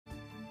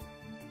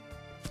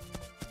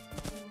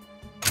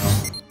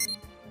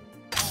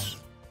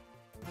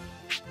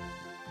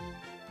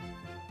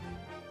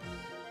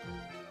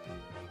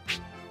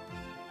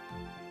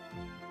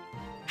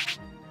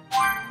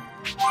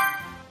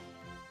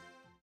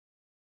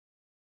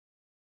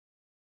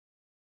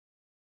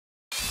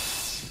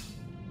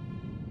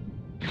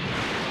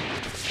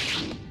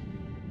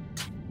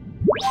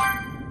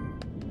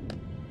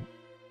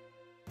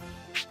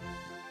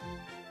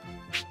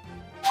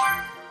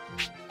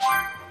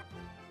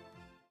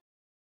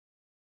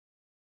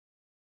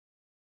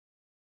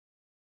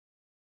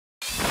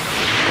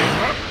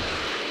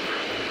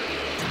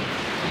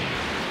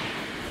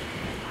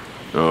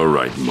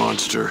right,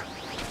 monster.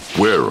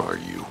 Where are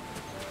you?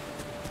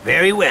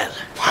 Very well.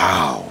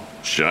 Wow,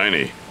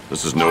 shiny.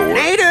 This is no work.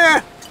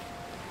 Later!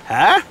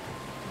 Huh?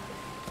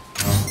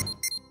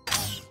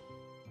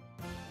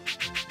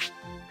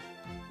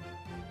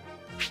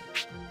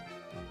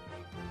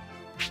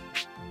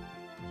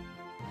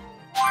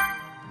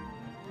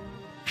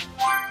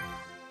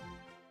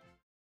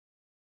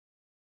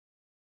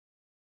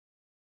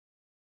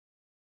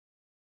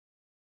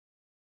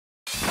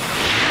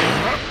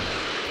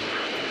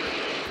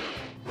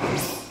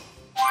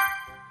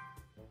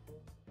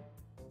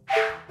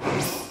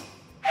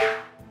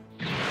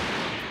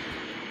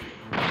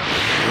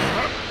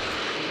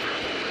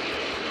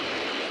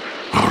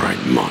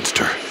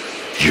 Monster,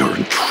 you're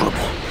in trouble.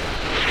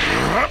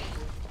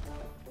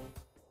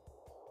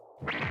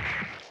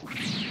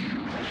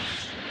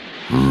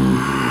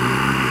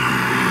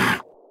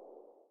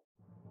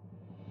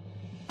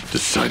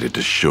 Decided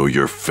to show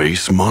your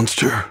face,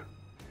 monster?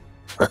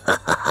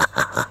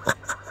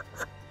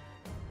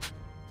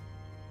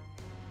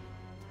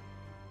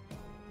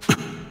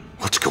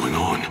 What's going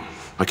on?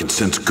 I can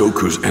sense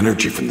Goku's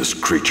energy from this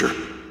creature,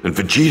 and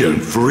Vegeta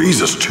and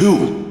Frieza's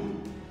too.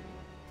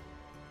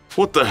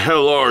 What the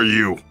hell are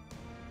you?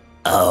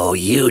 Oh,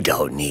 you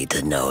don't need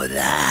to know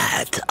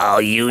that.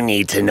 All you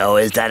need to know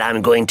is that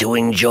I'm going to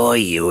enjoy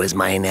you as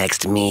my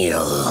next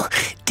meal,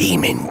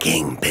 Demon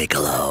King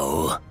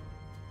Piccolo.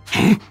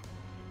 Hmm?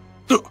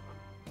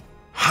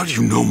 How do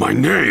you know my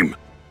name?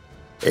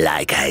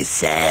 Like I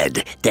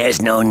said, there's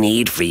no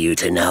need for you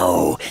to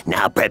know.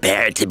 Now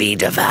prepare to be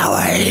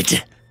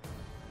devoured.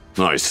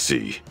 I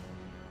see.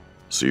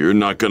 So you're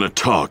not gonna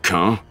talk,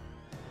 huh?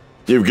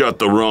 You've got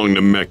the wrong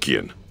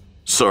Namekian.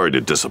 Sorry to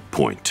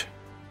disappoint.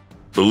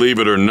 Believe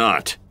it or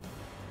not,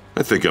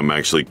 I think I'm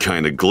actually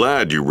kinda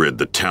glad you rid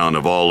the town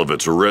of all of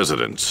its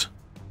residents.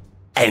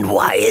 And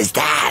why is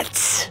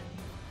that?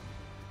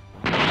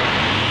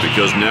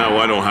 Because now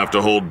I don't have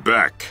to hold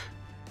back.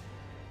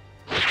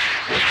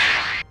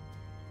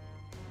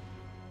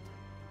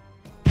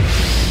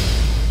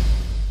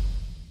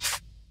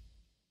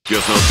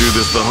 Guess I'll do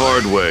this the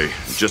hard way.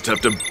 Just have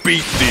to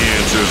beat the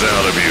answers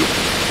out of you.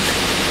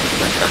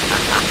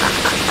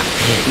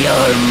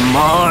 You're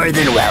more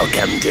than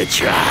welcome to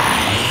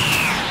try.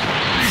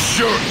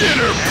 Your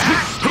inner...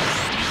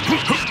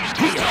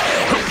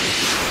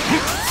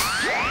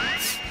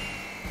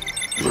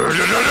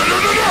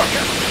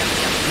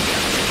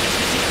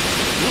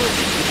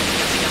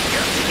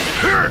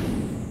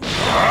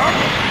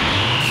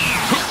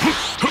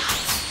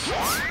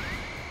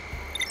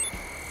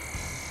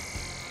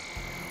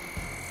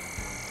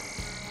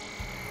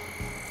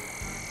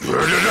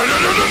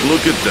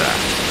 Look at that.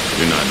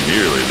 You're not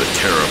nearly the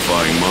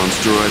terrifying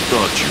monster I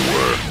thought you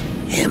were.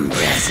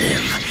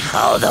 Impressive.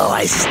 Although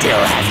I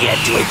still have yet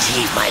to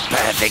achieve my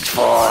perfect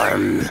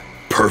form.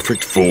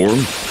 Perfect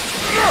form?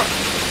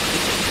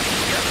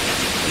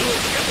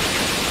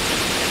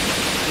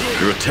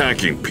 You're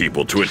attacking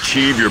people to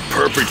achieve your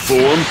perfect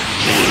form?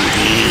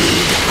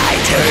 Indeed. I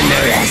turn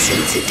their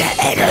essence into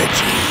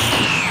energy.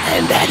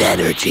 And that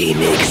energy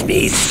makes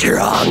me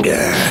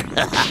stronger.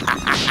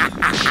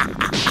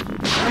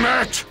 Damn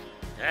it!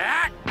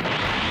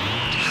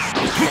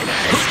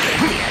 Cannot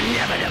escape the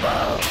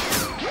inevitable.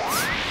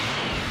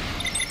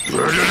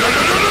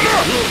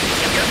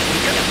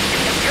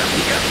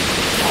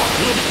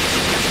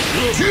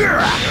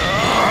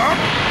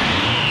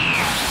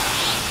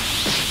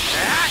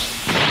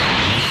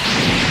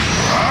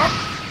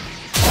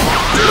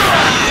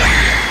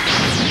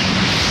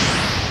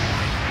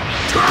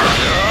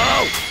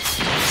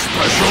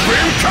 Special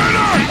beam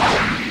cannon!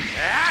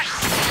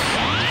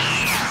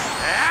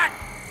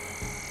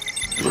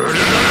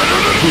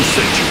 Who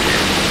sent you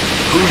here?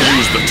 Who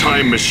used the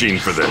time machine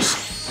for this?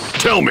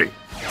 Tell me!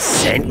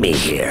 Sent me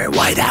here?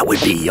 Why, that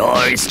would be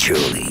yours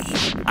truly.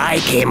 I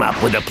came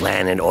up with a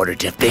plan in order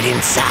to fit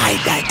inside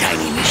that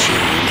tiny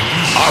machine.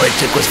 All it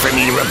took was for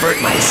me to revert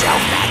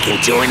myself back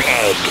into an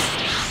egg.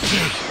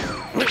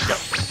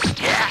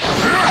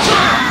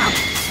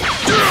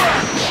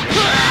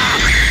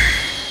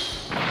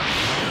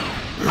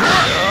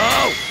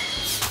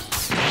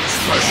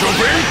 Special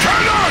beam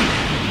cannon!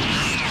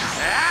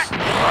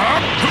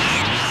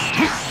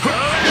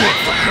 What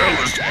the hell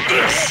is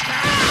this?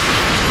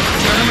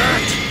 Damn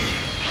it!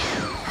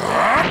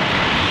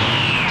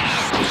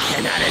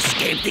 Cannot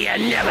escape the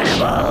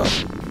inevitable.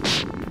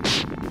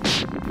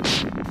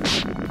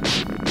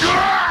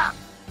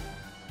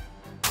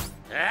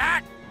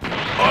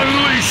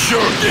 Unleash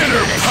your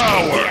inner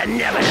power! The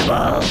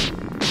inevitable.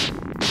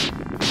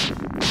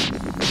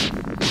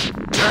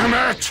 Damn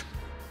it!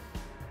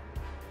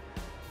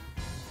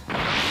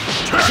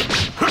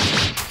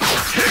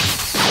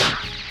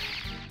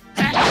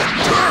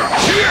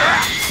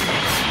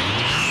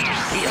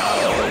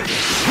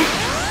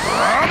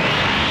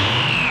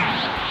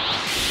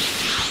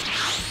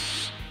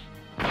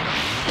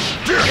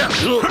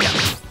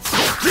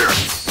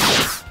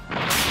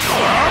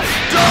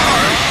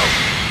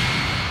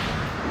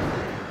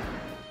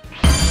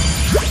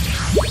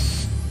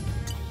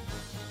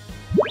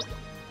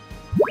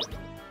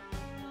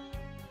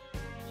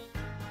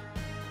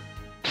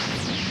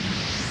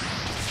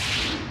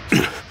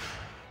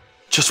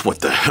 Just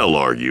what the hell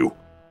are you?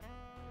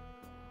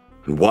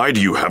 And why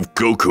do you have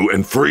Goku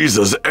and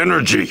Frieza's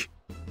energy?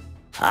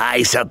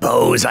 I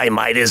suppose I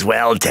might as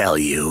well tell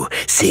you,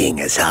 seeing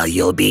as how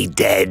you'll be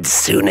dead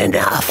soon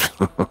enough.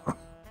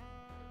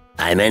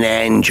 I'm an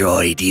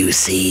android, you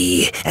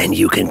see, and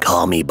you can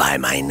call me by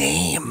my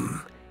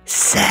name,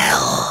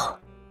 Cell.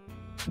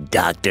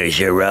 Dr.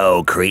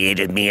 Giro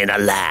created me in a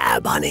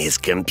lab on his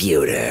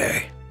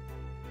computer.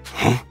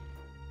 Huh?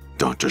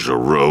 Dr.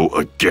 Giro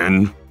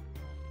again?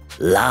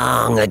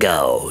 Long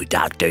ago,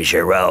 Dr.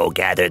 Giro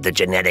gathered the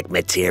genetic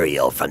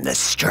material from the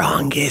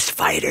strongest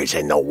fighters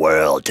in the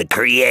world to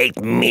create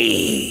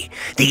me,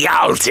 the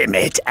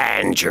ultimate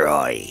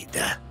android.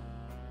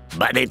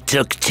 But it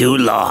took too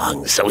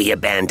long, so he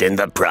abandoned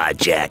the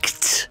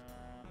project.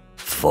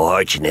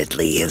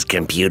 Fortunately, his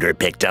computer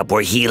picked up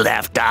where he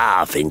left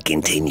off and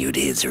continued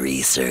his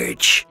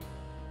research.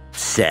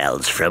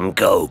 Cells from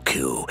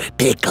Goku,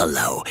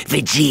 Piccolo,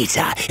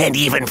 Vegeta, and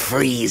even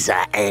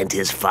Frieza and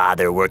his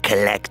father were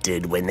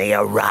collected when they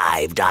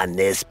arrived on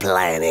this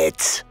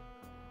planet.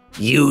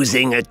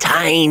 Using a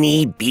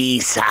tiny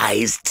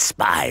bee-sized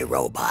spy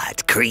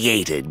robot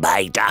created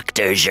by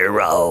Dr.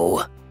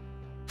 Giro.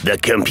 The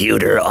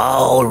computer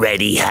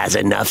already has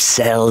enough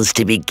cells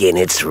to begin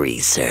its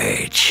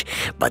research,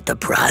 but the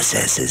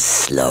process is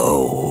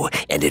slow,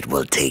 and it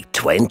will take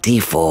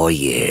 24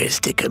 years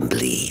to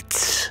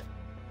complete.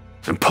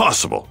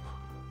 Impossible!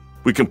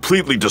 We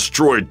completely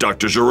destroyed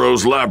Dr.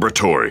 Giro's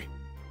laboratory.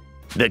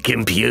 The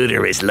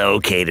computer is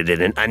located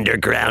in an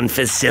underground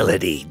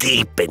facility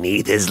deep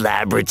beneath his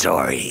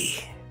laboratory.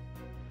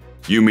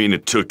 You mean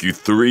it took you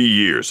 3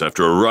 years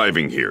after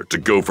arriving here to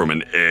go from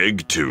an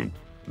egg to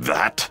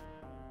that?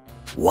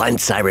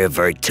 Once I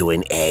revert to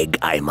an egg,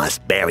 I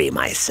must bury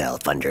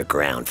myself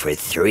underground for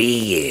 3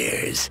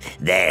 years.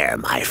 There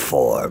my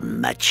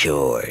form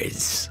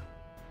matures.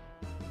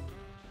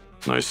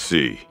 I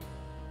see.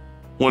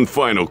 One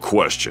final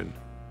question.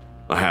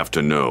 I have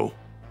to know.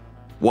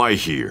 Why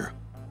here?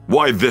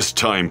 Why this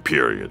time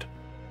period?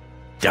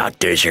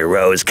 Dr.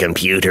 Giro's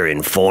computer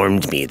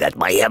informed me that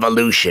my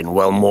evolution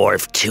will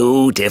morph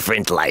 2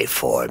 different life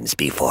forms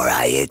before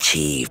I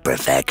achieve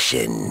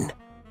perfection.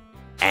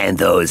 And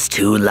those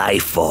 2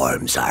 life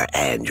forms are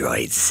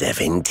androids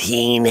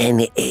 17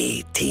 and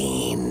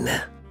 18.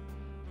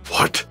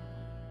 What?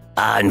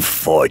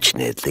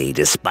 Unfortunately,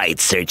 despite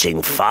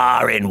searching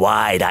far and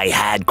wide, I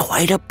had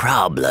quite a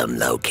problem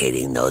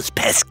locating those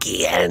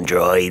pesky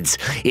androids.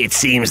 It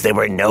seems they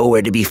were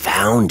nowhere to be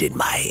found in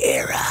my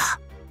era.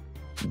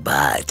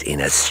 But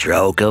in a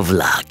stroke of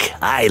luck,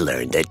 I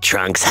learned that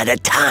Trunks had a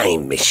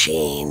time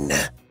machine.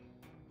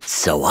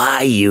 So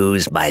I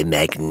used my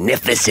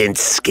magnificent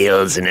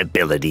skills and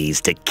abilities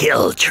to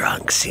kill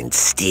Trunks and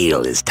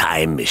steal his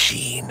time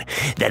machine.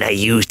 Then I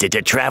used it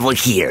to travel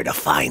here to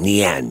find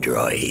the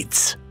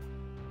androids.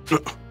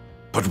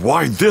 But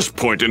why this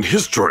point in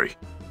history?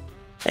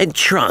 And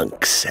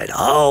Trunks had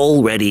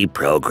already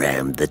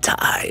programmed the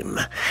time.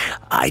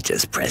 I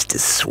just pressed a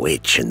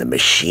switch and the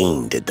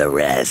machine did the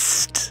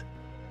rest.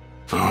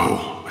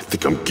 Oh, I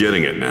think I'm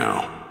getting it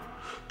now.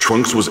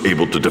 Trunks was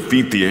able to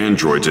defeat the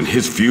androids in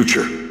his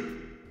future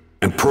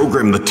and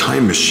program the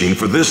time machine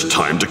for this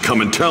time to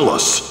come and tell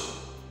us.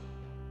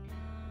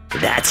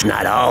 That's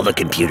not all the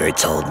computer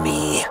told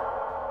me.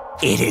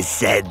 It is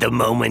said the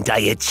moment I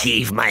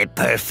achieve my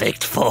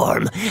perfect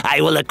form,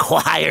 I will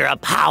acquire a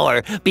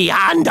power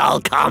beyond all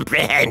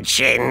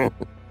comprehension.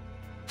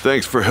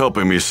 Thanks for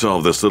helping me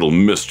solve this little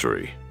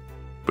mystery.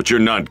 But you're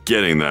not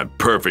getting that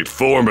perfect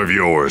form of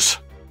yours.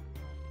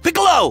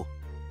 Piccolo!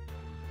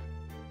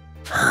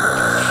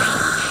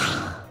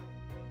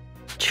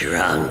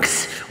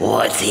 Trunks,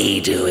 what's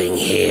he doing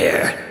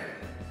here?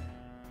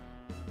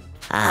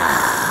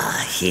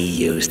 Ah, he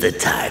used the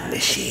time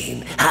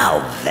machine. How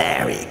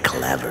very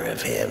clever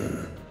of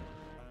him.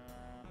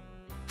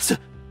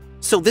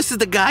 So this is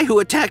the guy who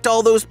attacked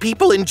all those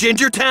people in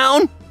Ginger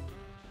Town?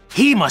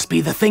 He must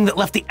be the thing that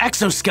left the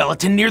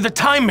exoskeleton near the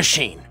time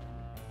machine.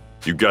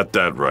 You got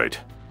that right.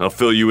 I'll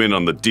fill you in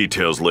on the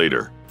details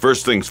later.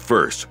 First things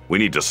first, we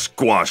need to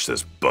squash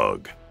this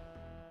bug.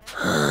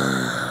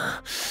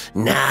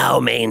 Now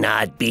may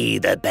not be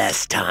the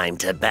best time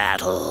to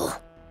battle.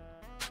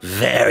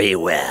 Very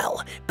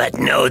well, but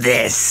know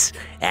this.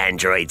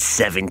 Androids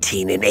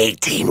 17 and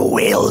 18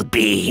 will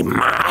be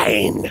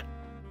mine.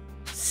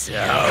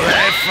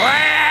 Solar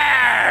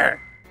Flare!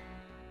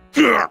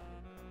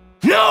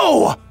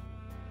 No!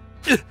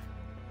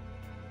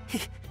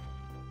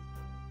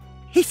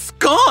 He's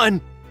gone!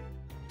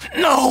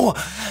 No!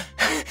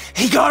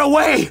 He got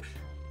away!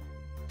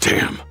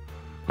 Damn,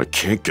 I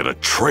can't get a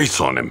trace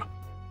on him.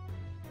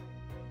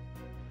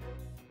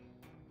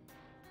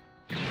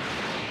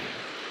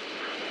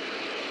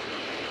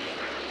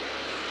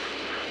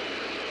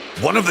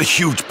 One of the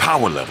huge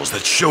power levels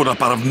that showed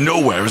up out of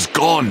nowhere is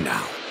gone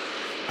now.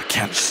 I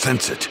can't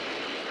sense it,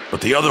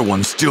 but the other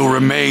one still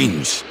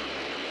remains.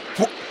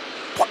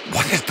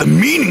 What is the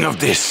meaning of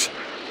this?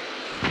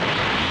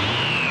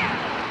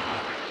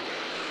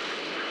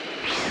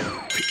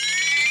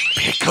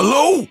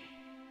 Piccolo?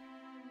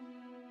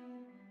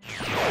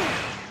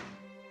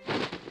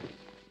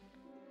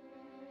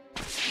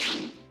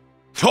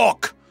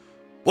 Talk!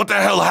 What the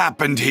hell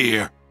happened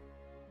here?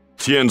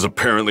 Tien's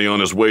apparently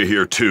on his way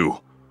here too.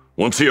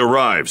 Once he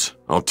arrives,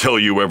 I'll tell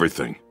you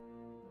everything.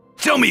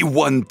 Tell me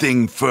one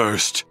thing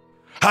first.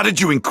 How did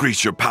you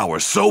increase your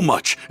power so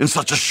much in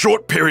such a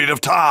short period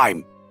of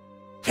time?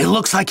 It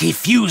looks like he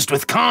fused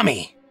with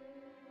Kami.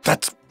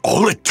 That's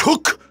all it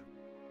took?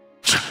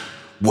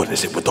 What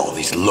is it with all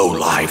these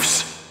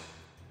lowlives?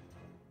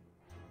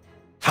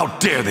 How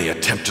dare they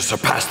attempt to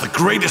surpass the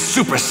greatest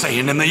Super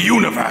Saiyan in the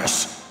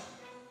universe?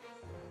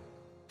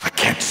 I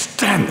can't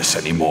stand this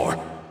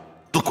anymore.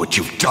 Look what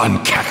you've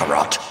done,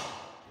 Kakarot.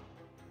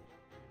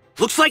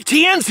 Looks like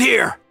Tien's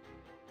here!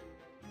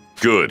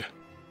 Good.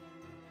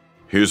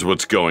 Here's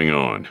what's going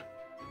on.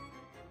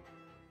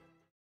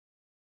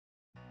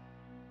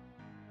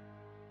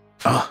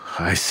 Oh,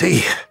 I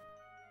see.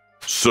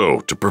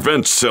 So, to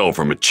prevent Cell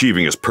from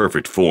achieving his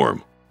perfect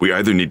form, we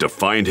either need to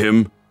find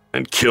him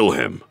and kill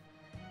him,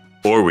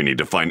 or we need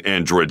to find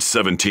androids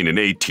 17 and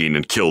 18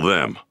 and kill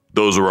them.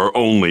 Those are our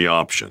only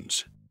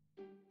options.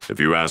 If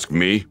you ask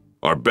me,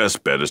 our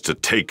best bet is to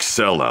take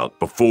Cell out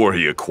before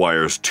he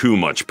acquires too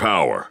much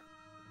power.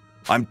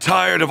 I'm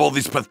tired of all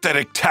these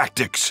pathetic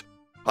tactics.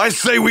 I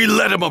say we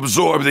let him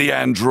absorb the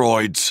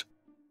androids.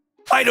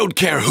 I don't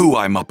care who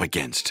I'm up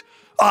against.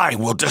 I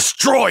will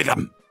destroy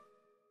them!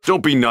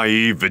 Don't be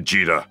naive,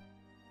 Vegeta.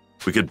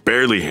 We could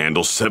barely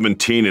handle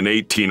 17 and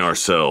 18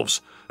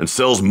 ourselves, and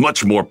Cell's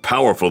much more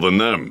powerful than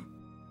them.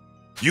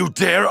 You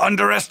dare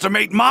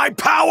underestimate my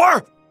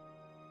power?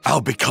 I'll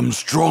become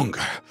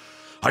stronger.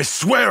 I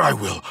swear I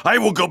will. I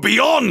will go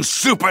beyond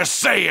Super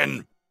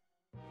Saiyan!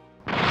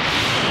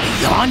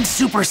 Beyond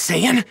Super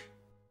Saiyan?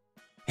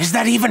 Is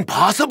that even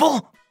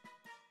possible?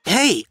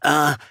 Hey,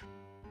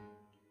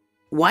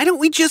 why don't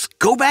we just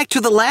go back to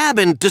the lab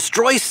and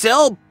destroy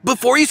Cell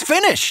before he's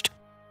finished?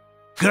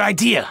 Good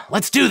idea.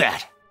 Let's do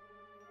that.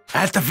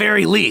 At the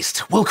very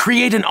least, we'll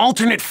create an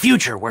alternate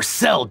future where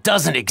Cell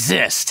doesn't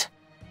exist.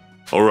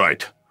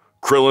 Alright,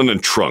 Krillin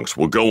and Trunks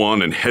will go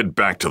on and head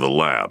back to the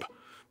lab.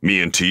 Me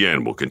and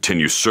Tien will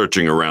continue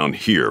searching around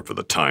here for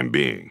the time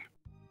being.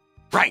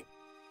 Right.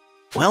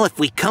 Well, if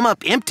we come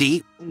up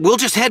empty, we'll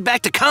just head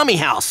back to Kami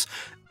House.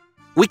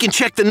 We can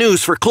check the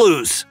news for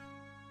clues.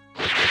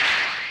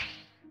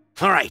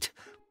 Alright,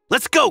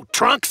 let's go,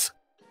 Trunks!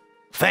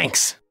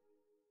 Thanks.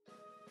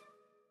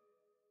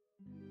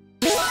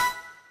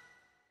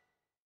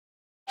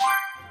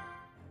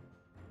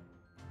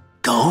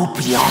 Go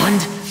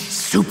beyond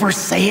Super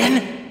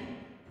Saiyan?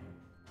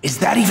 Is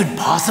that even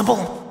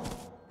possible?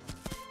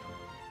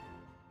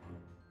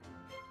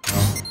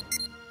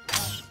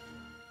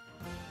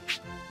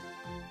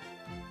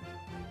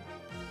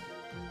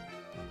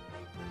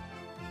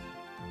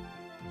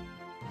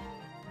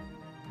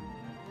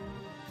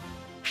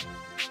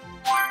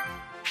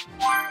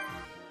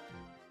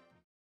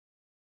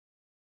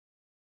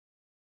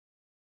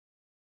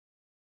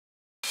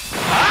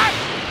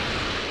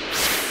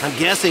 I'm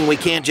guessing we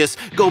can't just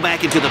go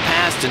back into the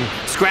past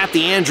and scrap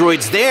the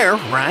androids there,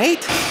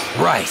 right?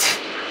 Right.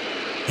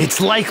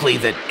 It's likely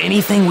that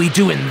anything we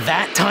do in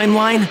that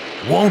timeline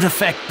won't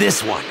affect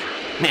this one.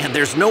 Man,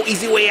 there's no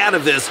easy way out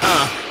of this,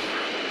 huh?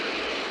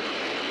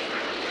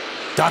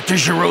 Dr.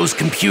 Giro's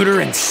computer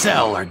and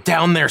Cell are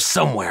down there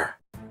somewhere.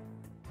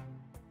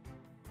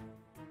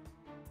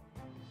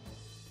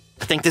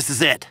 I think this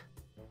is it.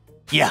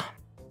 Yeah.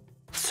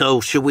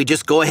 So, should we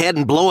just go ahead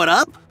and blow it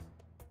up?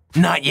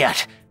 Not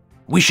yet.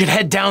 We should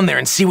head down there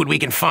and see what we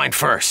can find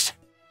first.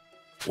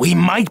 We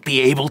might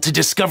be able to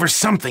discover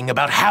something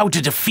about how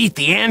to defeat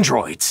the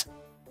androids.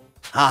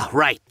 Ah,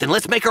 right. Then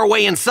let's make our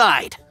way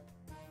inside.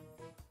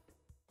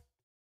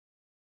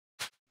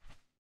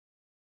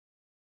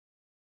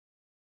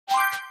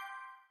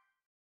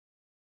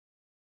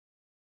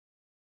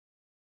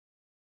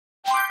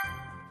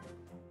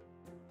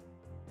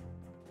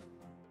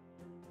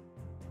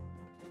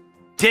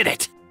 Did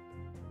it!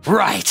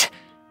 Right.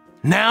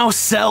 Now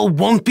Cell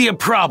won't be a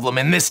problem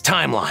in this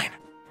timeline.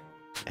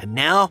 And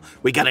now,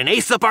 we got an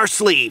ace up our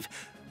sleeve.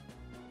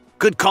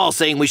 Good call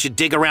saying we should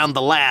dig around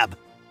the lab.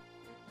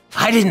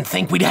 I didn't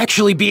think we'd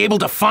actually be able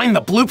to find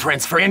the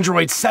blueprints for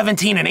androids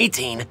 17 and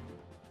 18.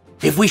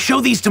 If we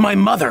show these to my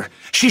mother,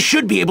 she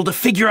should be able to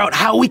figure out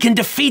how we can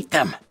defeat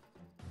them.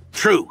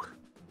 True.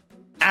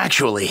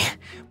 Actually,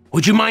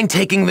 would you mind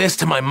taking this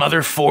to my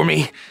mother for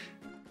me?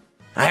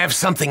 I have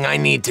something I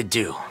need to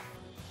do.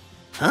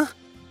 Huh?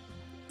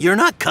 You're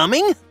not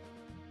coming?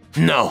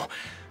 No.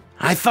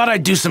 I thought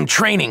I'd do some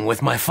training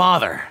with my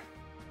father.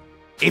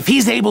 If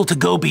he's able to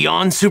go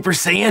beyond Super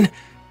Saiyan,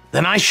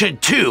 then I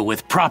should too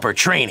with proper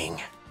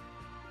training.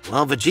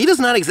 Well, Vegeta's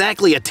not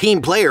exactly a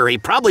team player. He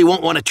probably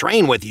won't want to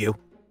train with you.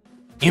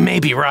 You may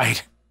be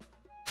right.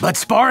 But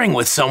sparring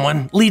with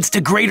someone leads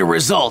to greater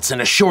results in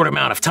a short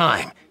amount of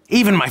time.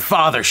 Even my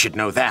father should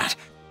know that.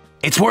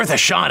 It's worth a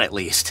shot at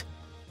least.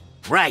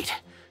 Right.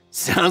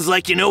 Sounds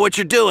like you know what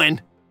you're doing.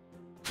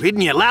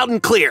 Reading you loud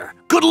and clear.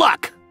 Good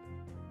luck!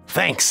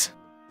 Thanks.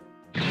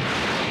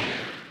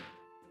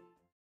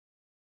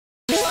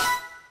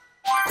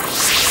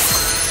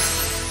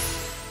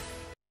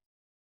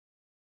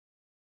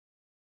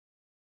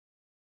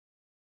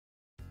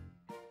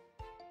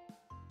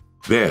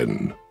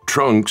 Then,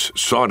 Trunks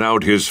sought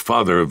out his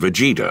father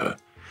Vegeta,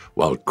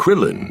 while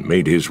Krillin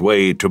made his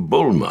way to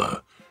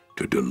Bulma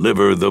to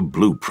deliver the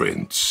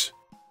blueprints.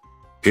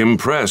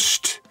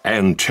 Impressed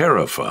and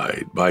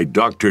terrified by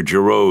Dr.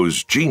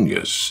 Gero's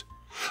genius,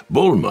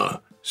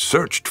 Bulma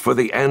searched for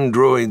the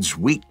android's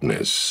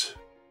weakness.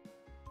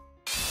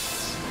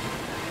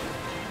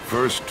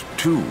 First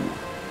 2,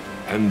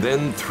 and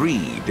then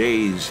 3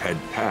 days had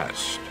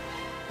passed.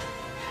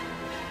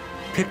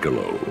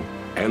 Piccolo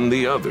and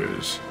the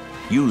others,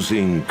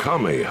 using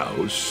Kame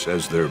House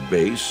as their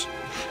base,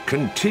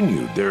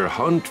 continued their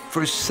hunt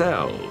for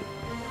Cell,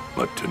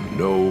 but to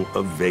no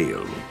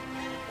avail.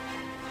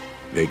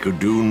 They could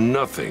do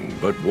nothing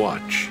but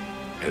watch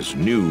as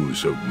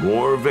news of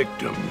more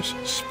victims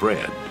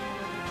spread.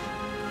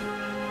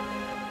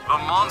 The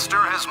monster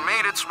has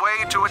made its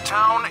way to a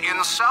town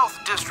in South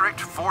District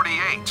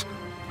 48.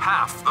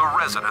 Half the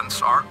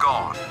residents are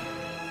gone.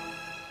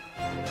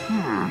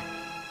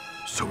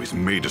 So he's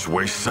made his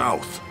way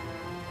south.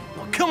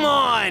 Well, come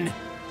on!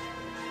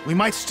 We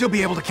might still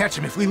be able to catch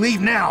him if we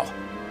leave now.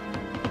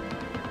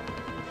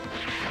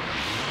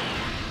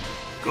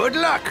 Good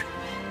luck.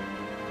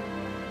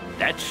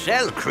 That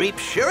Cell creep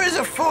sure is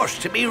a force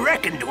to be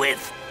reckoned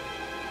with.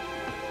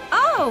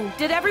 Oh,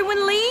 did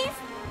everyone leave?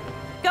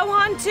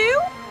 Gohan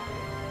too?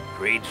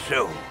 Afraid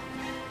so.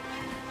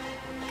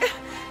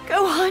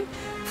 Gohan,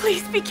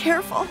 please be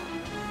careful.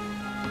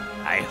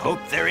 I hope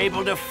they're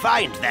able to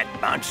find that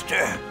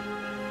monster.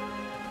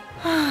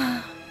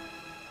 Huh?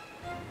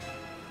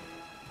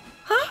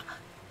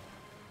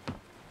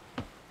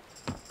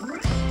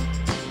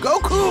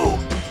 Goku!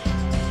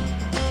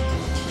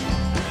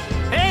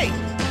 Hey!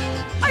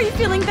 Are you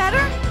feeling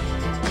better?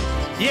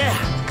 Yeah,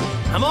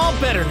 I'm all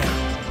better now.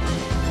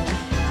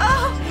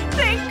 Oh,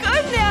 thank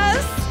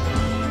goodness!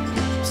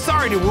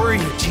 Sorry to worry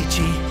you,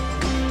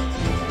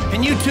 Chi-Chi.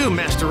 And you too,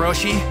 Master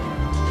Roshi.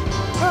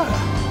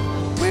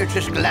 We're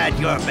just glad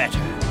you're better.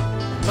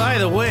 By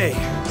the way,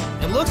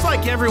 it looks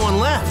like everyone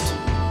left.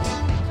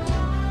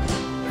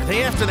 Are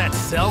they after that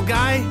Cell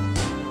guy?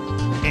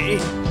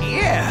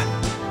 Yeah.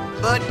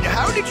 But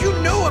how did you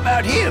know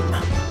about him?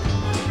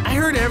 I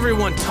heard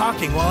everyone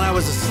talking while I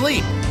was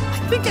asleep.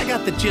 I think I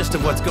got the gist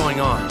of what's going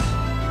on.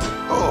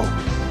 Oh.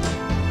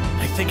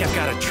 I think I've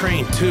got to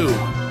train too.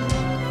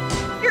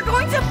 You're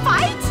going to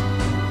fight?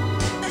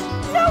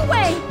 No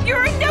way!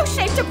 You're in no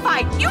shape to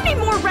fight! You need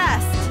more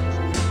rest!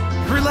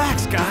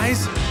 Relax,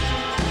 guys.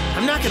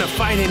 I'm not gonna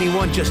fight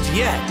anyone just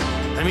yet.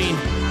 I mean,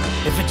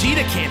 if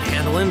Vegeta can't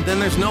handle him, then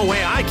there's no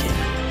way I can.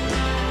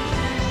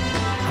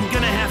 I'm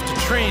gonna have to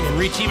train and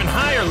reach even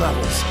higher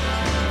levels.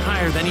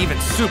 Higher than even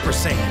Super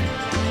Saiyan.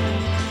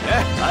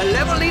 A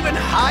level even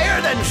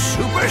higher than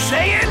Super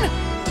Saiyan?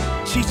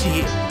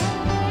 Chi-Chi,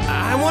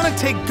 I want to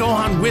take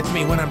Gohan with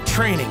me when I'm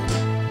training.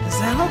 Is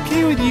that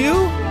okay with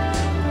you?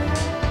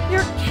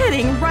 You're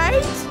kidding,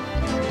 right?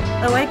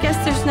 Though I guess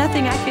there's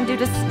nothing I can do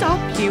to stop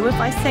you if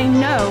I say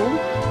no.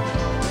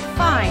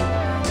 Fine.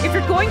 If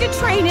you're going to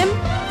train him,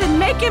 then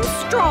make him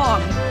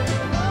strong.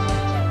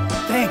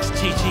 Thanks,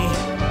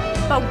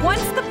 Chi-Chi. But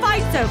once the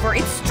fight's over,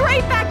 it's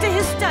straight back to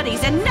his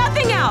studies and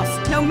nothing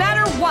else, no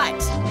matter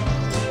what.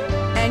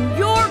 And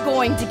you're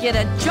going to get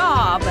a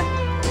job.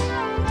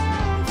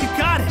 You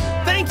got it.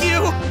 Thank you.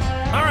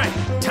 All right,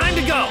 time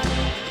to go.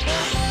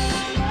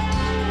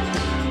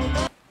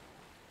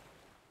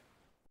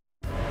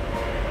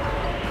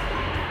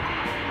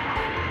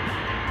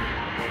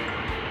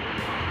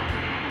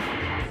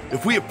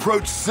 If we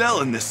approach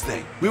Cell in this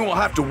thing, we won't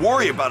have to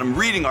worry about him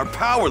reading our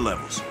power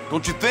levels,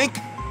 don't you think?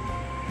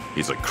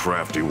 He's a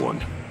crafty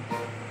one.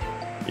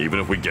 Even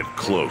if we get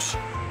close,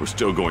 we're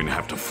still going to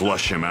have to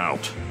flush him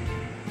out.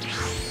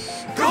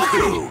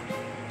 Goku!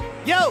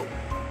 Yo!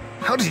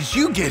 How did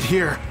you get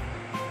here?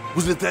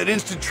 Was it that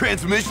instant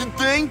transmission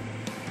thing?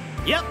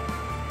 Yep.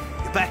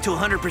 You're back to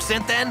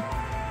 100% then?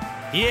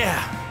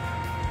 Yeah,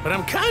 but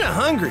I'm kind of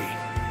hungry.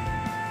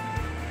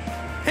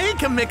 Hey,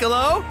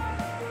 Kamikolo!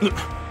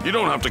 You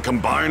don't have to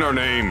combine our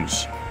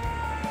names.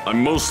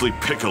 I'm mostly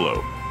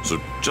Piccolo, so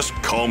just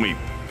call me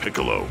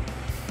Piccolo.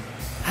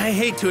 I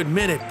hate to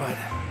admit it, but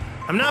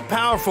I'm not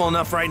powerful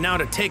enough right now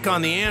to take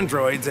on the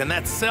androids and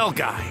that Cell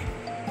guy.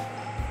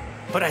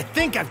 But I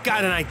think I've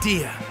got an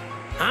idea.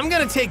 I'm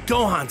gonna take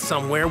Gohan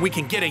somewhere we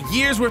can get a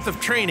year's worth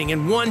of training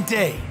in one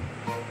day.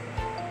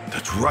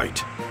 That's right.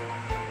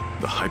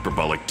 The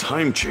hyperbolic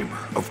time chamber,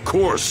 of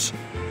course.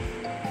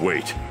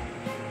 Wait,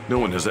 no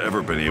one has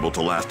ever been able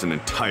to last an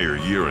entire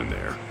year in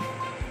there.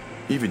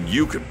 Even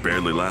you could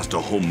barely last a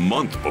whole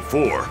month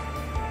before.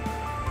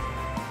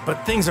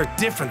 But things are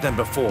different than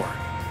before.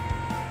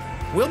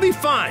 We'll be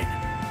fine.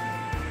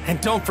 And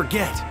don't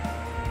forget,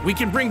 we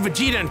can bring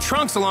Vegeta and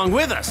Trunks along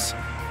with us.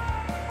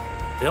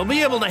 They'll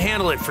be able to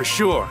handle it for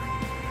sure.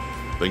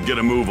 Then get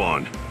a move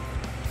on.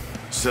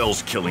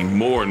 Cell's killing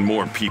more and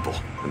more people,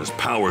 and his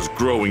power's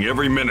growing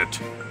every minute.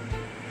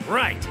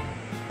 Right.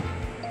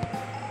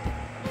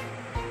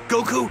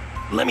 Goku,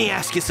 let me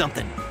ask you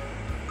something.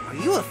 Are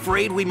you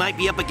afraid we might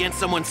be up against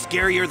someone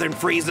scarier than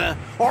Frieza?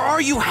 Or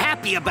are you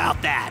happy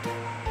about that?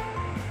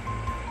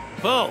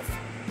 Both.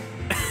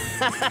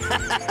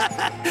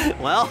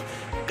 Well,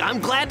 I'm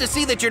glad to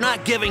see that you're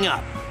not giving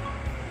up.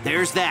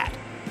 There's that.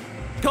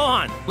 Go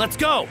on, let's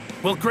go.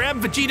 We'll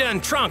grab Vegeta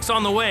and Trunks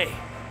on the way.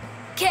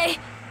 Okay.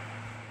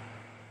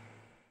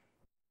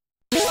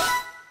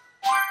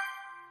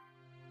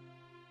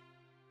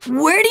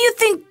 Where do you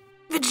think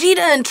Vegeta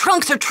and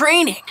Trunks are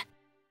training?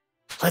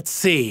 Let's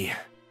see.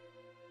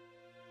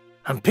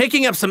 I'm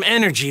picking up some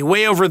energy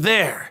way over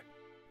there.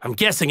 I'm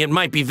guessing it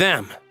might be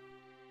them.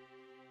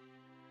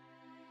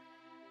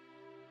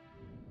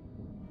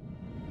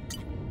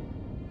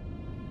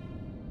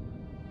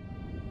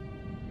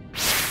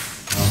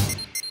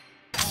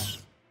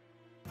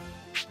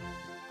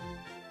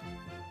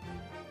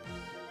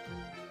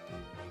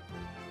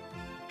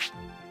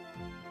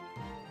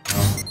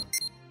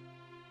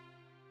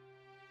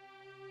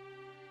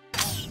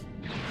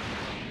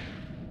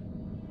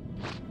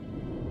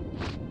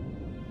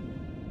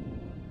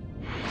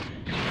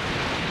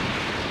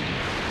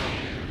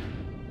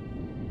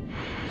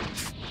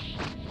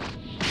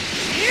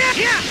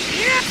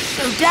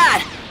 So,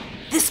 Dad,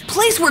 this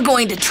place we're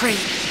going to train,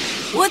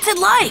 what's it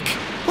like?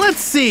 Let's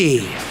see.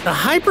 The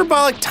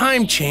hyperbolic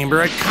time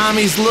chamber at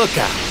Kami's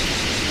Lookout.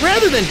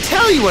 Rather than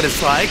tell you what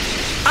it's like,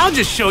 I'll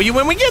just show you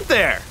when we get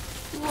there.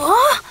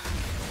 What?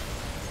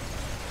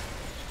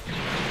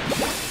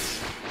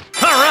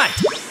 All right.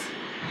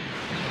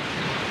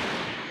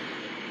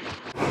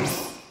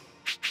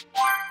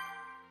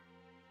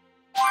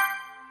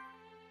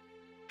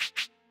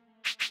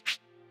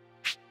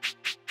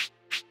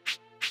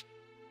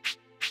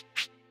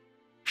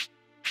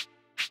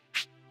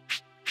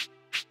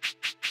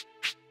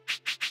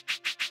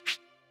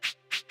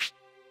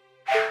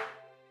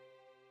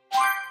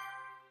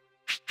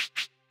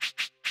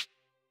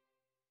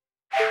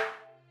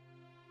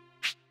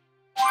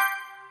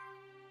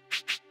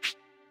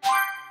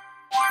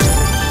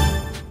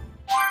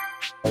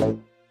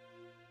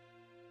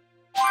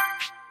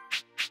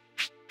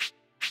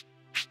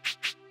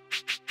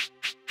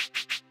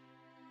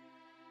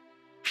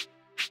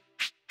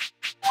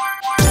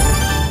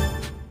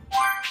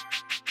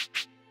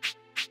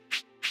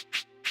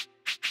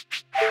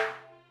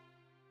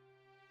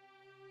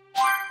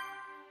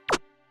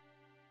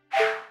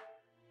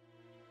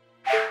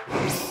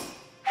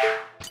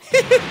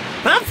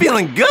 I'm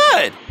feeling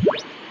good!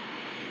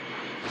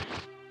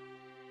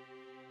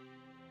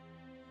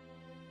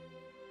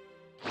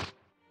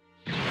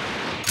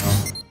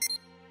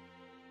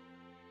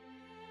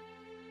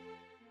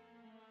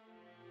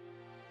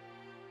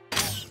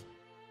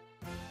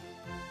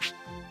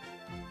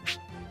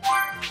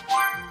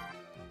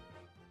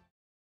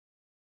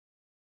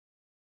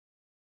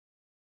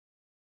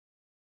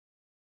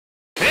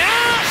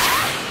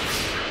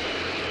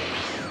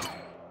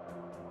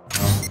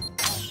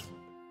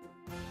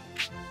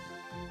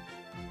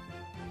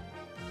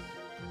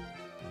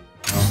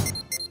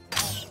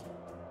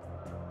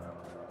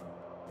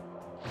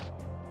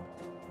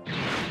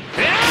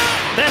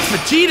 That's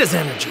Vegeta's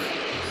energy.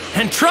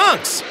 And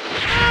Trunks!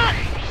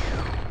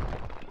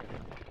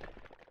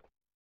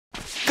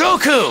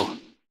 Goku!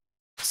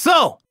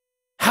 So,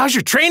 how's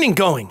your training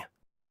going?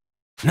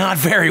 Not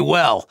very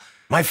well.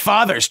 My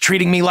father's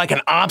treating me like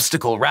an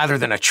obstacle rather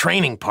than a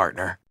training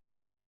partner.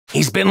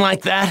 He's been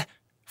like that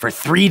for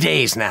 3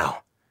 days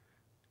now.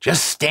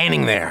 Just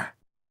standing there.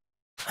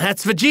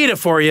 That's Vegeta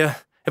for you.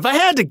 If I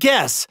had to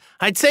guess,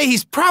 I'd say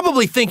he's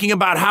probably thinking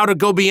about how to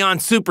go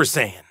beyond Super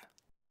Saiyan.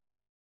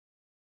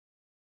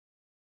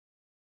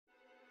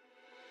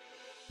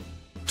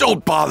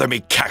 Don't bother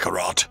me,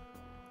 Kakarot.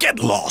 Get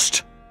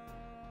lost.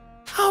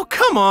 Oh,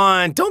 come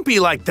on, don't be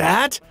like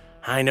that.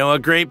 I know a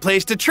great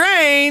place to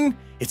train.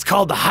 It's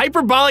called the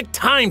Hyperbolic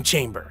Time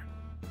Chamber.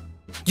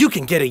 You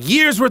can get a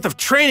year's worth of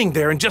training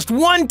there in just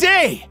 1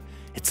 day.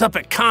 It's up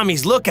at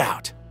Kami's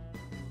Lookout.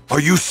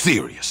 Are you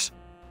serious?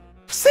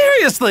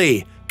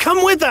 Seriously,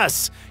 come with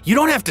us. You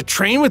don't have to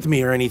train with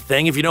me or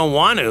anything if you don't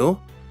want to.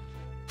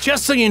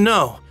 Just so you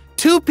know,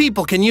 2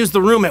 people can use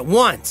the room at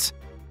once.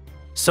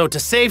 So to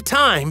save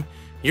time,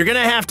 you're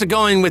gonna have to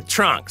go in with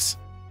Trunks.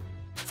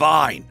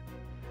 Fine.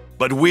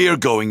 But we're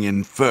going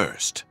in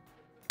first.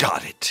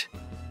 Got it.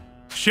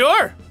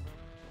 Sure.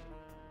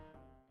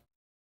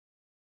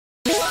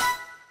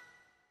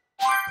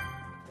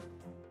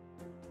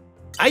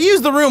 I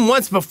used the room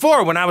once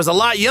before when I was a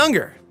lot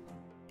younger.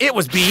 It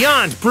was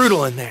beyond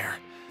brutal in there.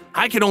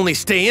 I could only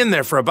stay in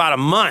there for about a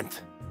month.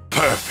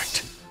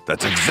 Perfect.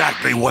 That's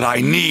exactly what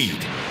I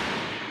need.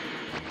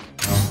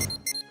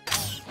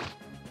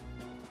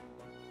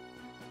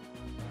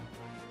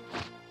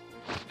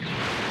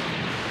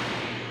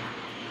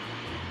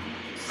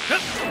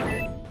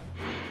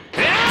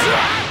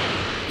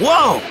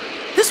 Whoa!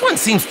 This one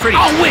seems pretty—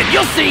 I'll win,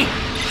 you'll see!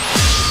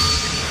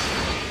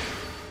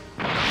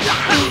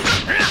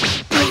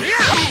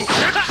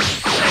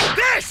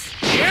 This!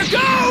 Here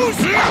goes!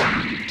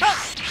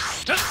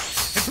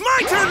 It's my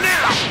turn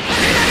now!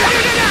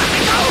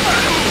 It's over!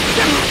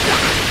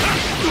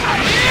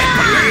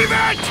 Believe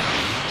it!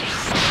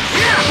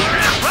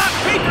 Rock,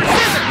 paper,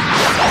 scissors!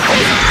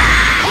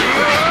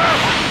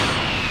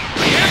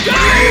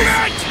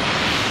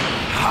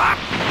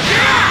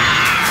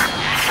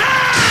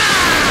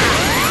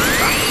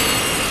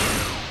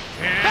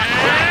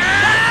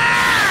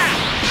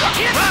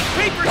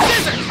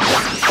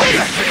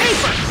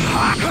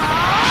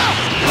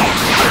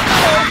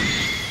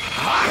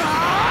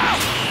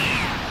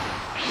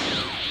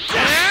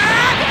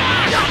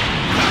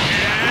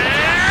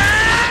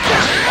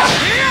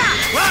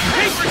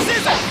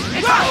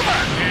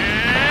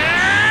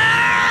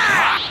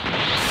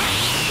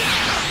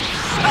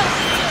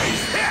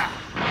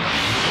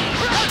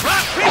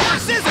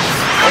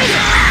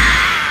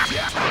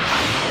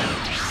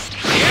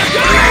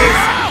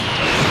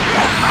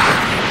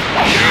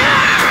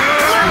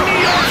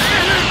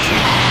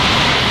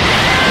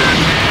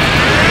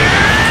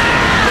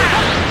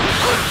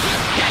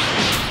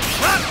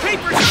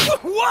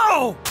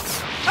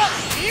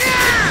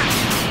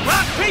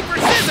 Rock, paper,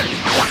 scissors!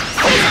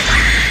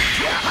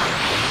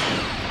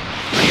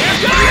 Here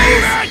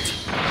goes!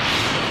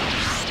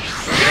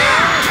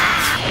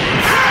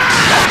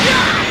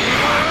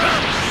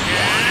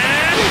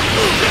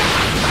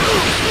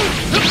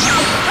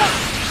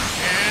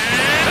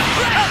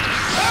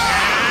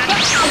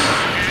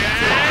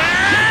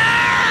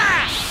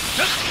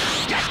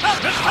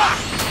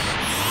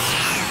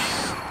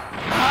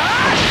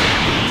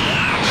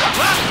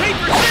 Rock,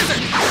 paper,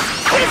 scissors!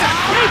 Scissors,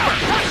 paper!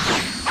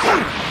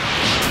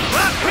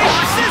 Rock,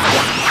 paper, scissors!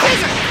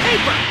 Scissors,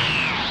 paper!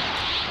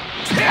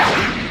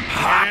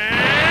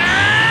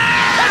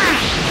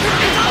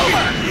 It's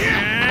over!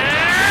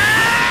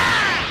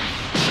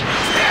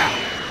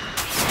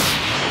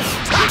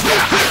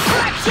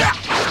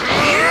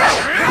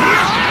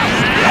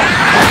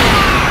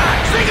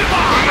 Say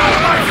goodbye! Out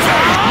of my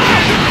face!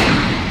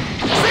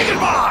 Say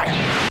goodbye!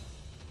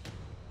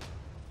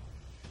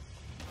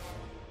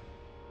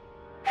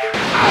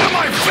 Out of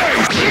my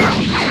face!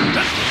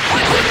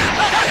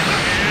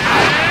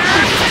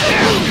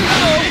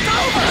 It's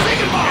over! Say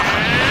goodbye!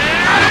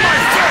 Out of my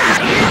face!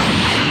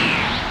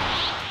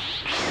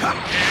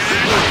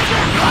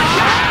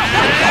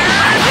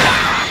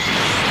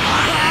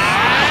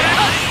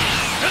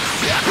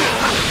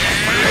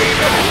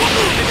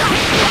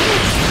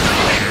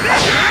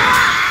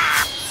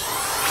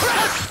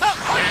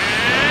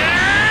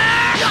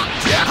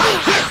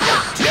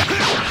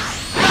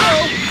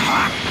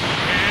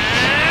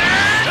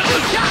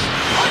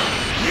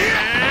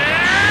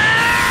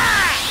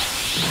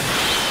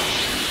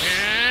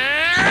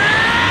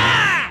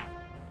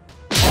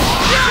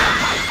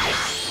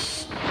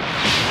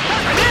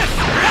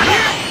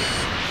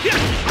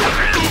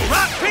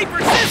 Rock, paper,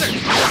 scissors!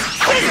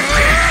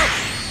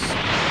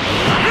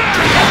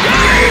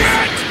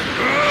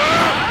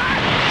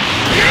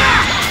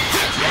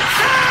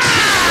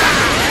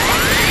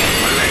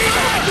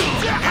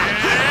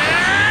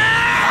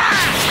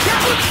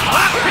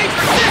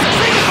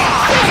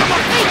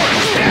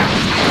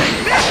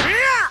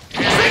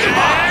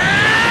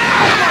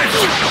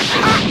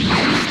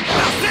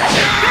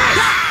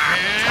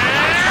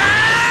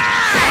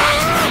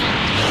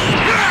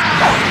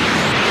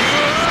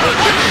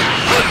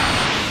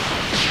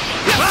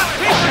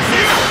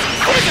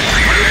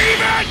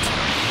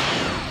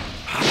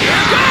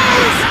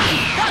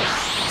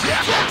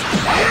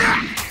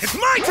 It's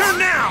my turn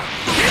now!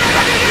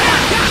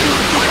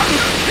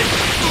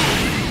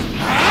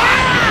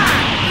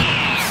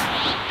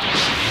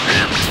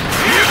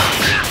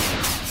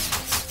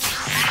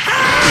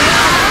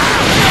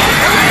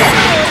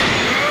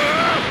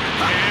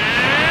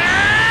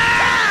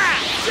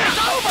 It's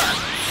over!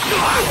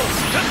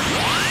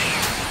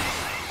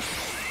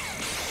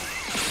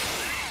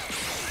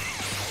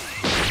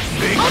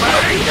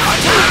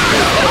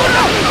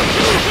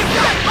 Big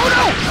bang! Oh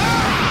no!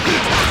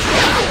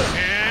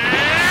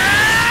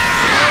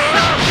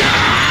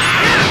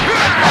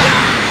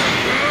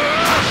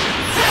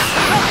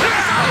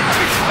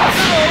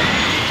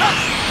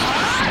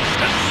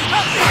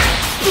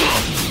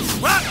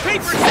 Rock,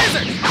 paper,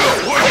 scissors!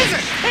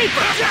 Scissors,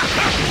 paper!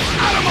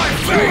 Out of my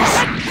face!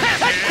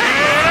 It's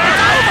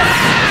over!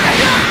 Rock,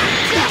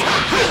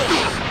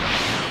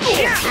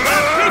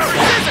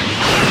 paper, scissors!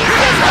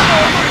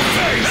 Out of my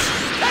face!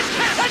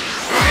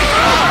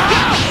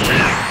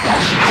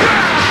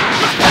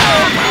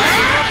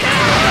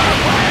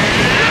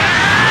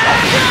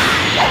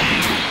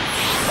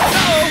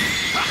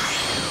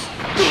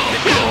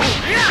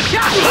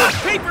 Rock,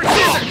 paper,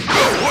 scissors!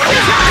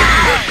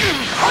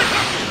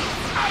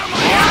 Out of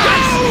my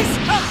face!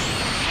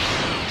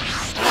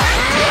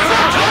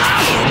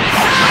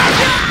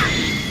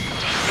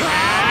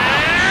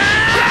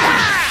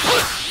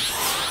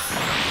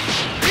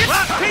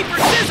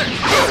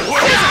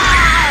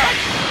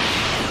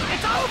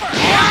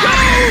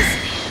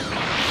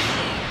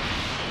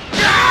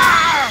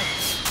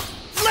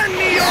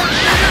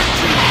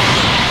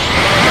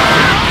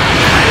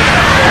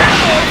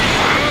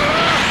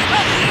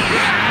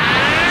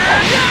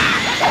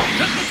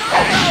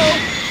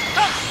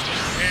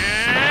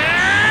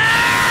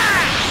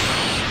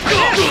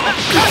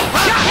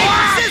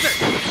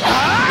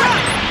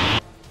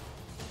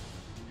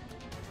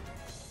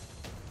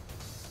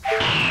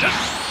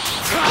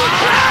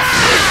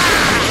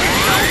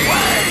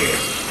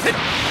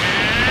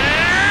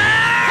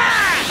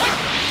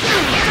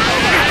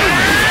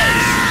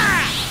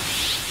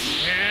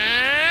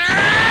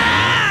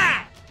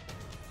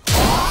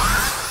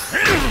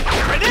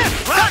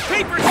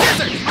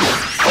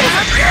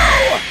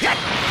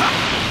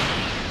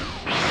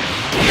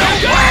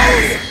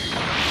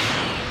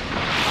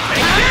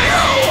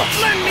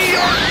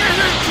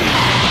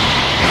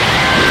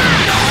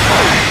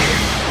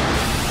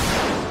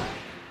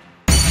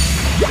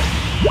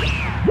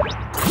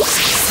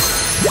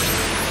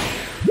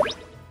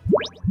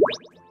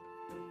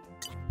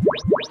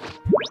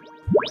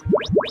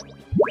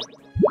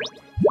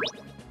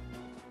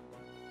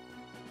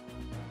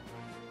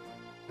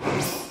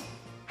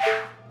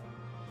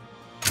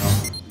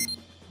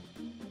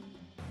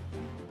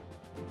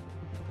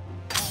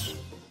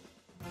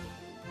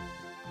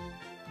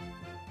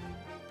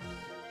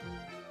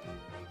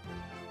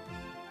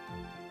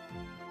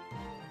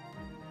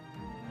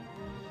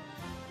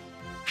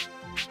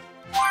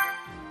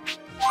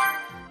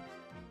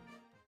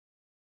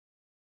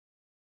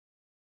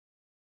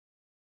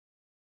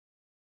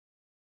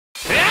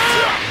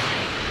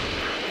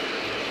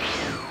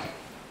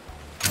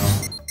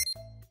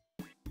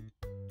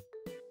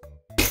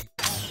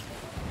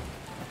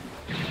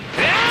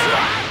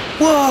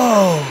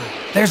 Whoa!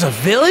 There's a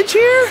village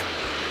here?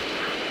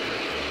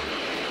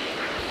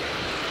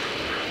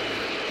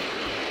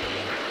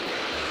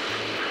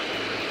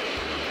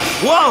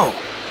 Whoa!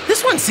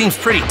 This one seems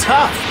pretty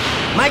tough.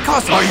 Might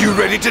cost some— Are you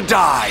ready to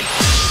die?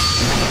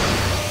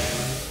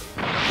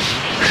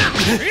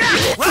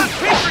 Rock,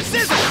 paper,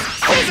 scissors!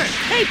 Scissors,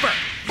 paper!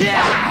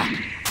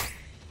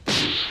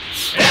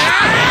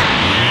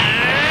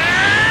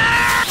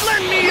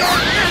 Lend me your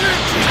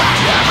energy!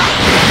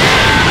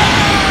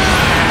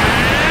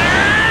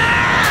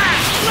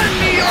 Lend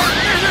me your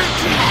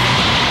energy!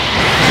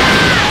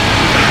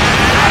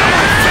 Out of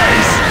my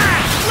face!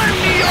 Lend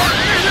me your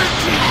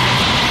energy!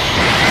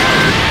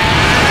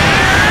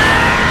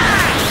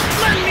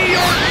 Lend me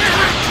your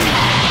energy!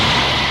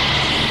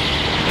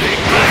 Big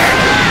Bear!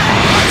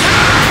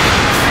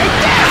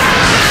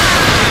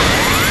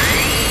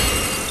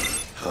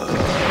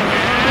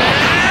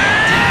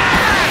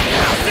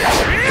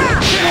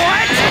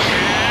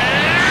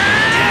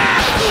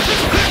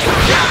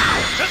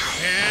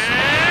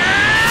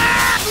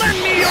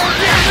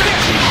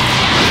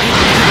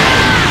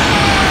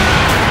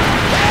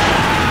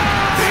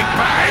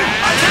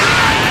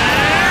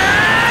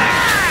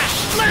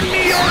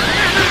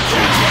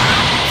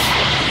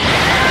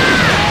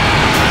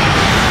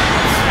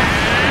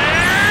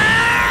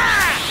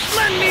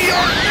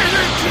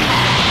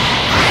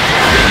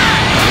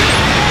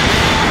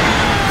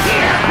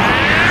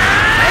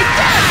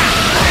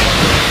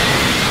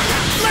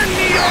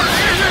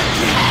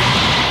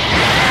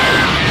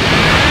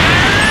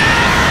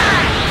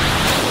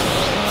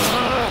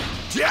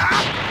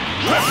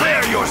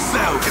 Prepare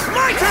yourself! It's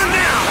my turn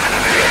now!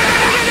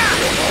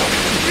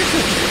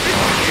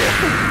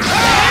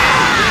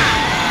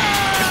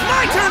 It's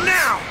my turn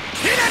now!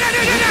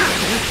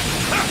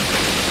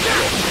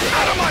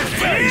 Out of my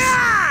face!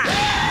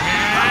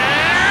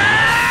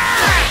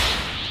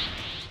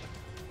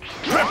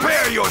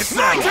 Prepare yourself! It's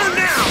my turn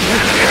now!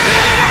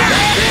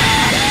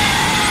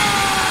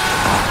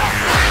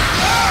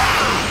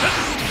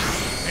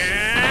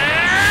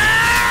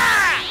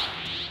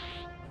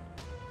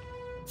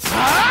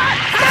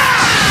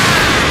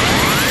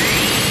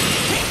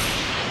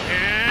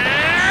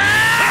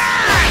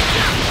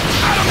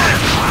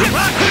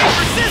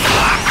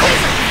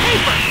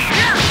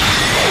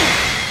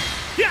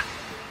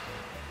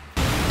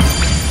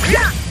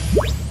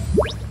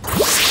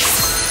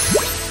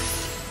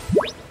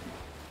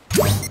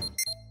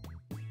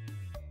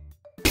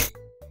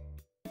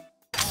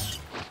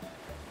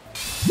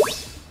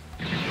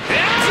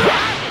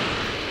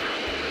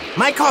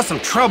 Might cause some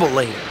trouble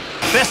later.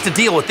 Best to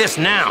deal with this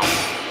now.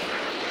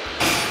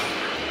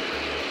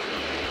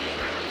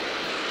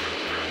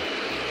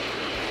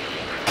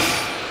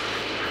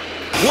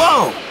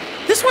 Whoa!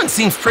 This one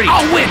seems pretty—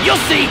 I'll win, you'll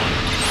see!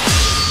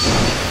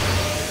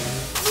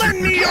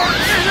 Lend me your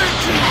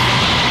energy!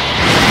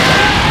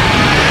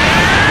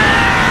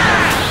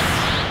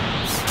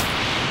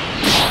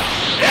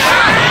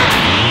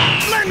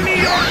 Lend me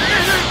your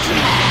energy!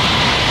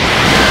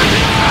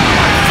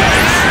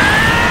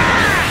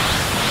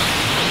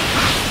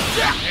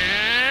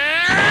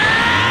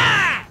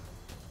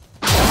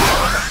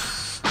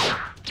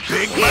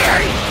 Big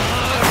Bear!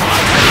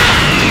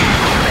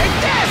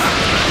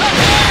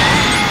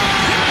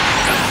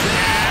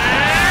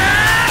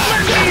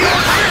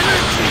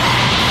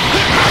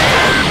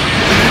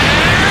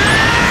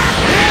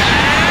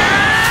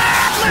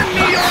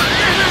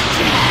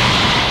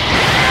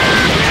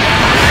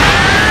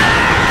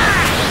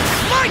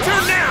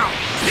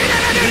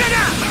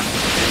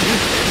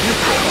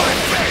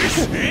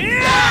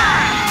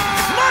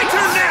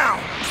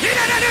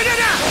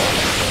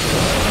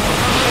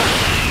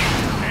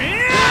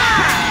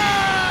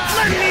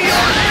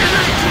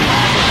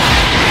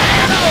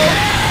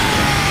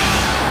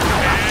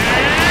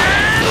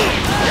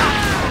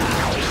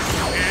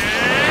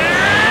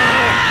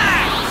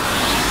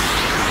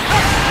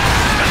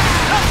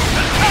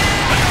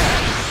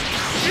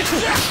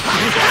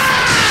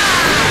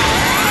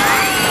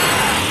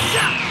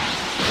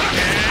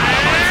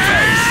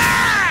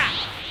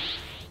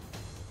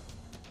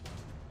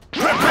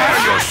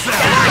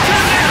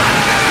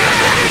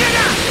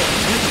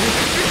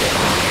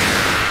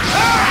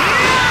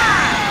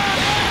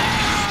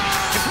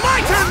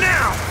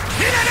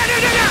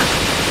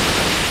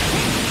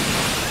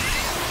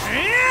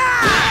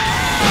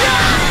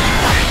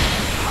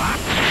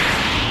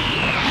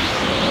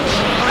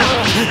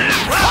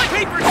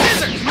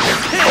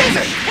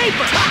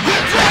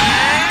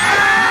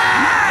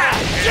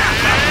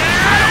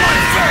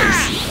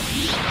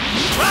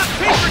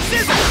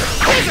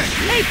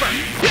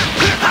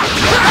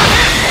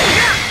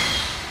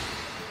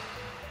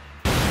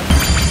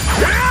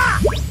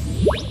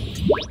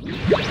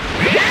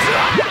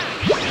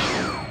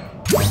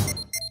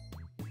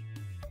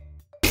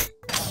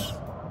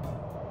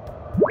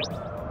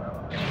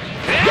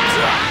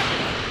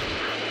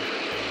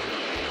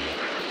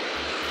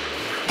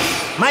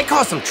 Might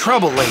cause some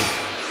trouble later.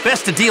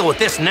 Best to deal with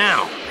this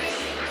now.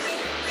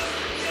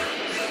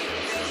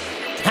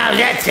 How's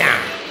that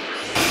sound?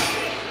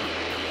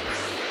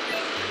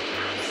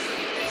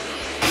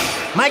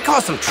 Might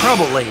cause some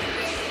trouble later.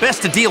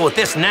 Best to deal with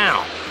this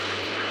now.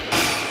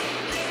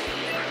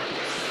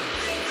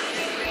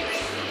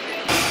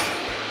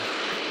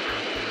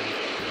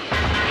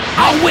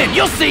 I'll win,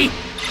 you'll see!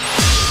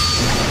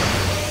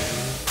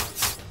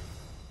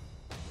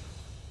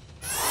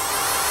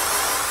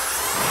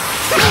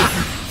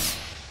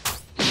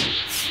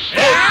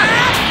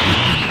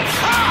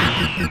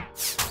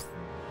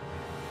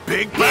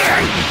 Big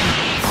bang!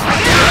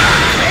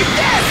 Take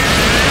this!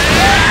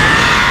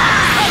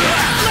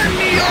 Lend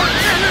me your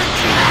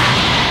energy!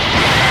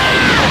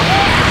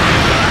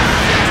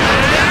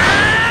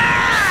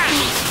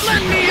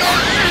 Lend me your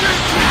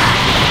energy!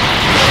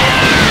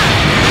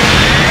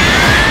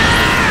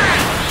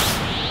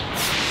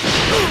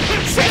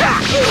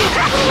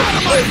 Out of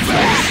my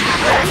face!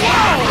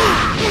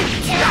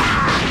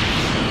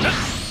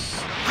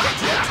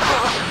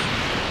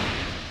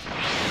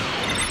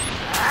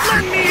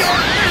 Lend me your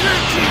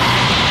energy!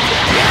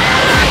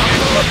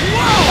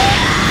 Whoa!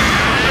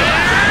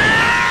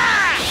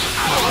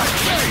 Out of my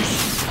face!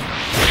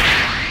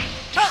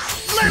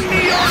 Lend me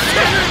your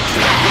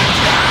energy!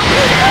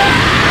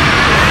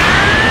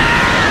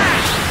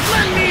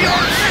 Lend me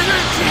your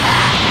energy!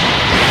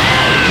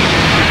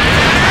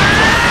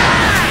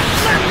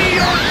 Lend me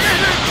your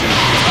energy!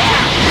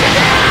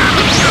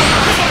 Out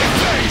of my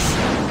face!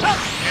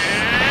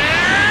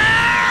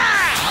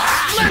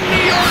 Lend me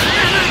your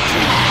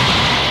energy!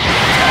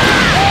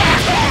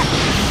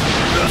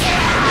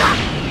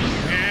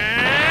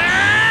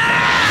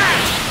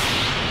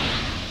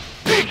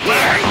 Big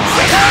bang!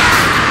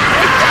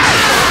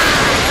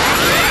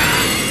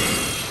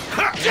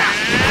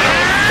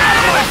 Out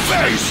of my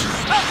face!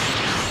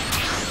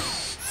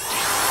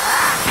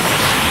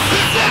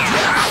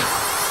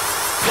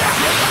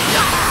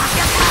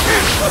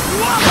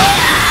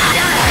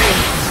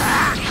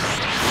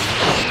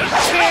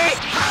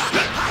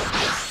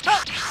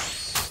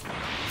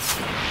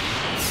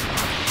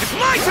 It's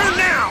my turn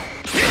now!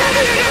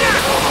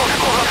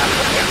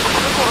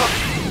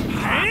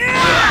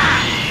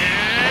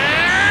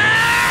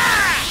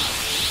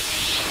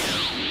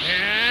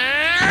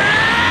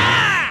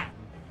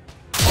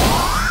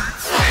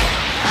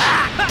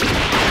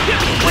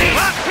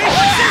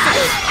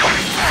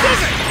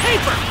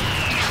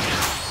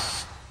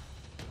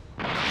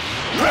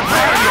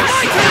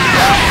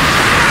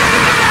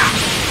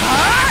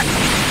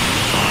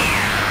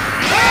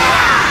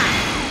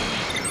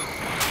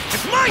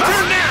 It's my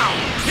turn now!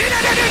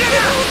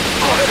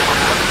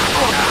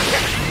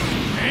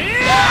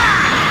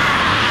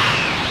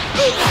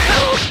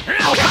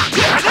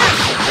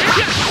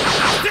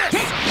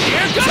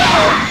 Here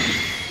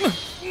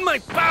goes! My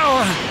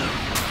power!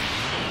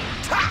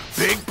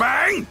 Big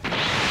bang!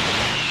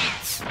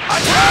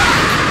 Attack!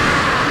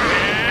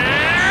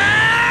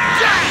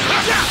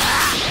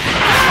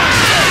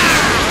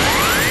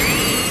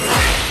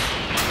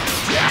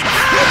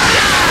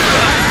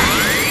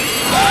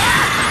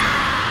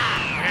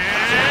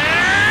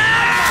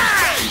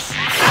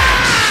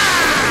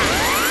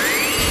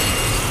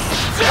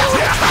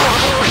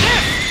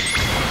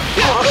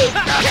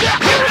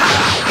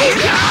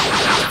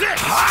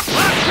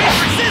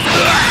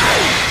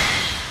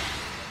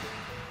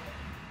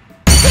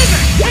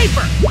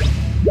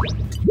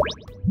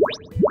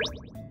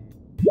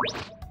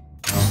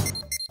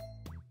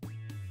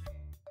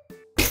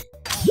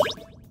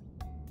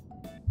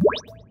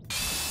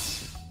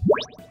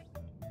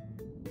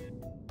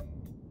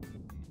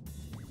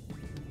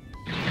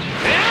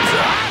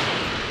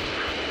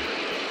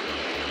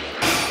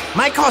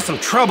 Might cause some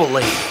trouble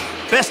later.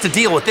 Best to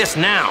deal with this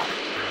now.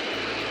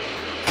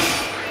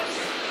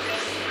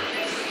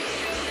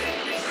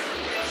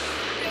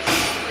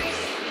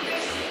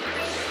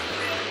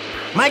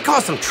 Might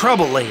cause some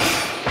trouble later.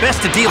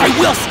 Best to deal with— I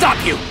will stop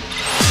you!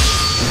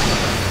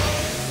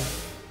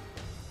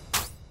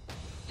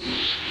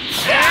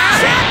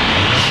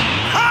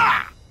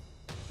 Ha!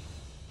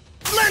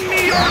 Lend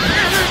me your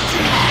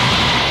energy!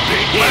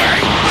 Big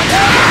bang!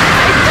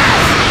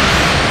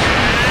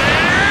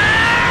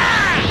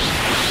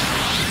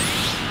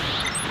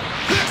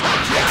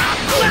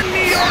 Lend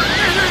me your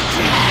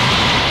energy!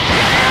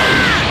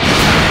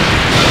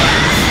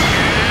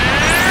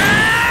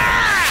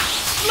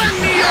 Lend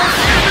me your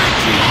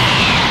energy!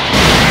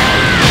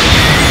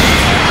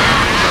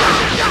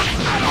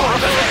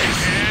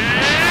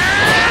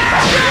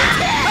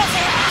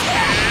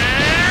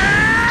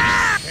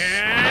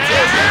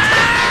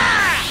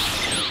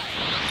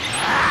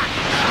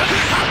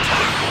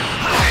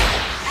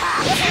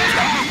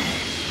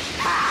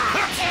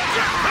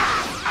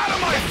 Out of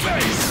my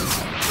face!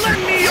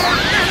 Lend me your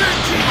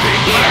energy!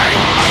 Big bang!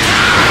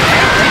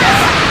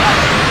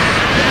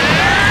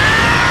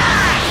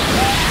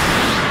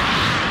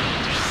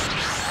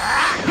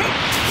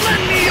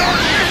 Lend me your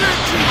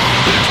energy!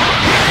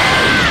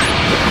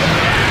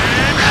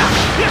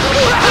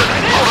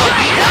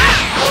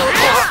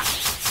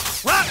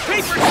 Rock,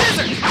 paper,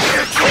 scissors!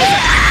 Here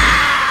goes!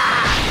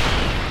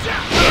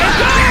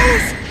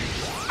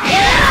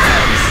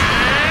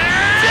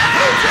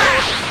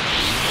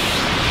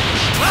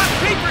 Rock,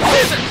 paper,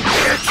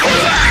 scissors!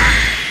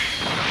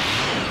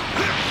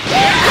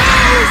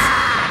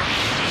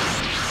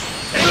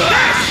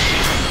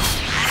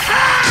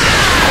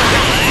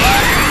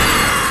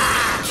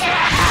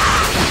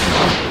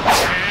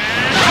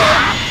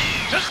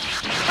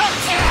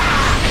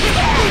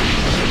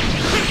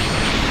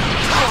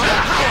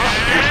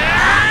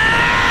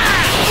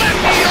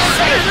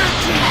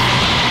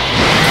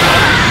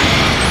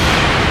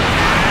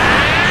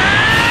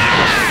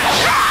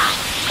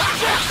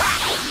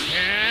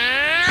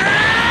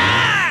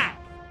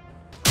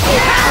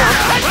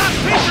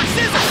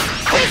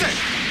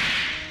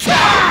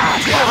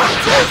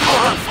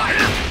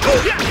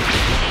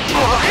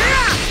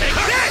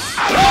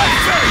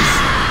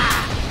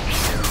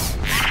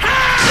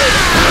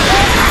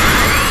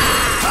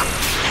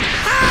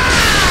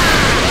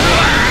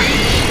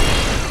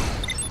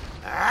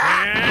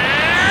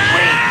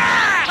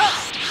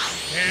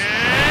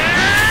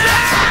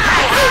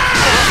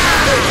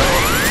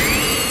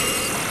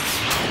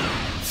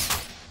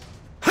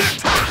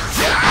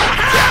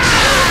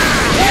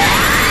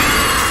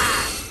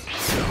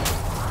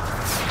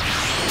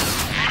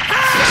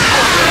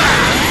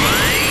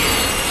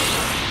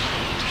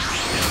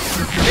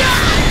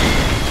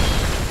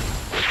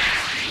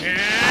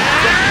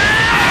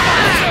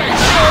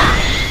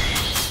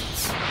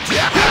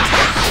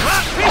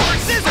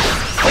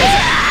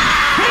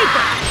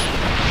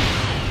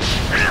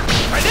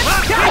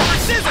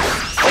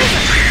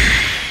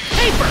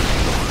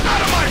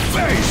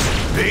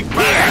 Big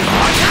bang!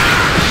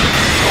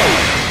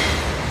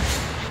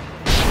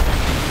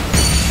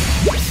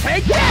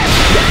 Take that!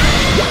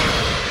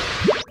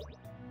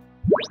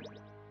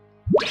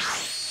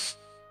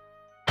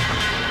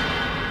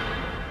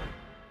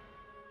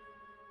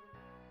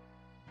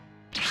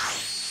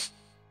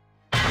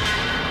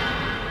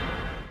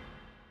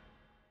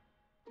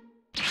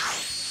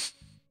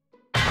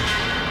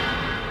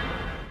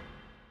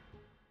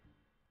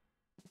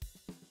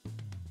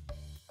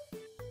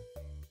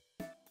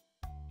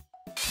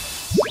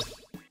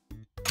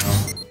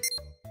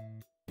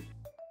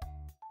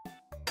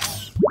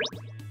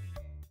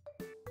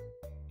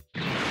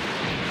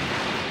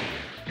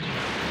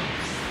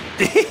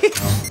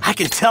 I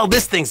can tell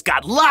this thing's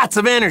got lots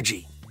of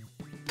energy.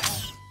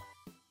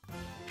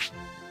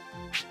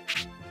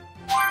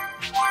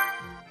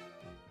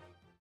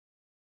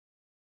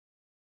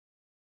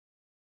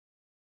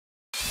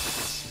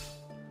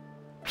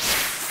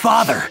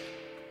 Father,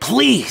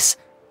 please,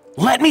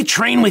 let me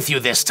train with you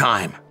this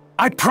time.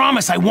 I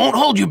promise I won't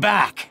hold you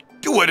back.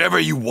 Do whatever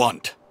you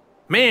want.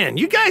 Man,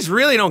 you guys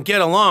really don't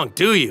get along,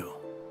 do you?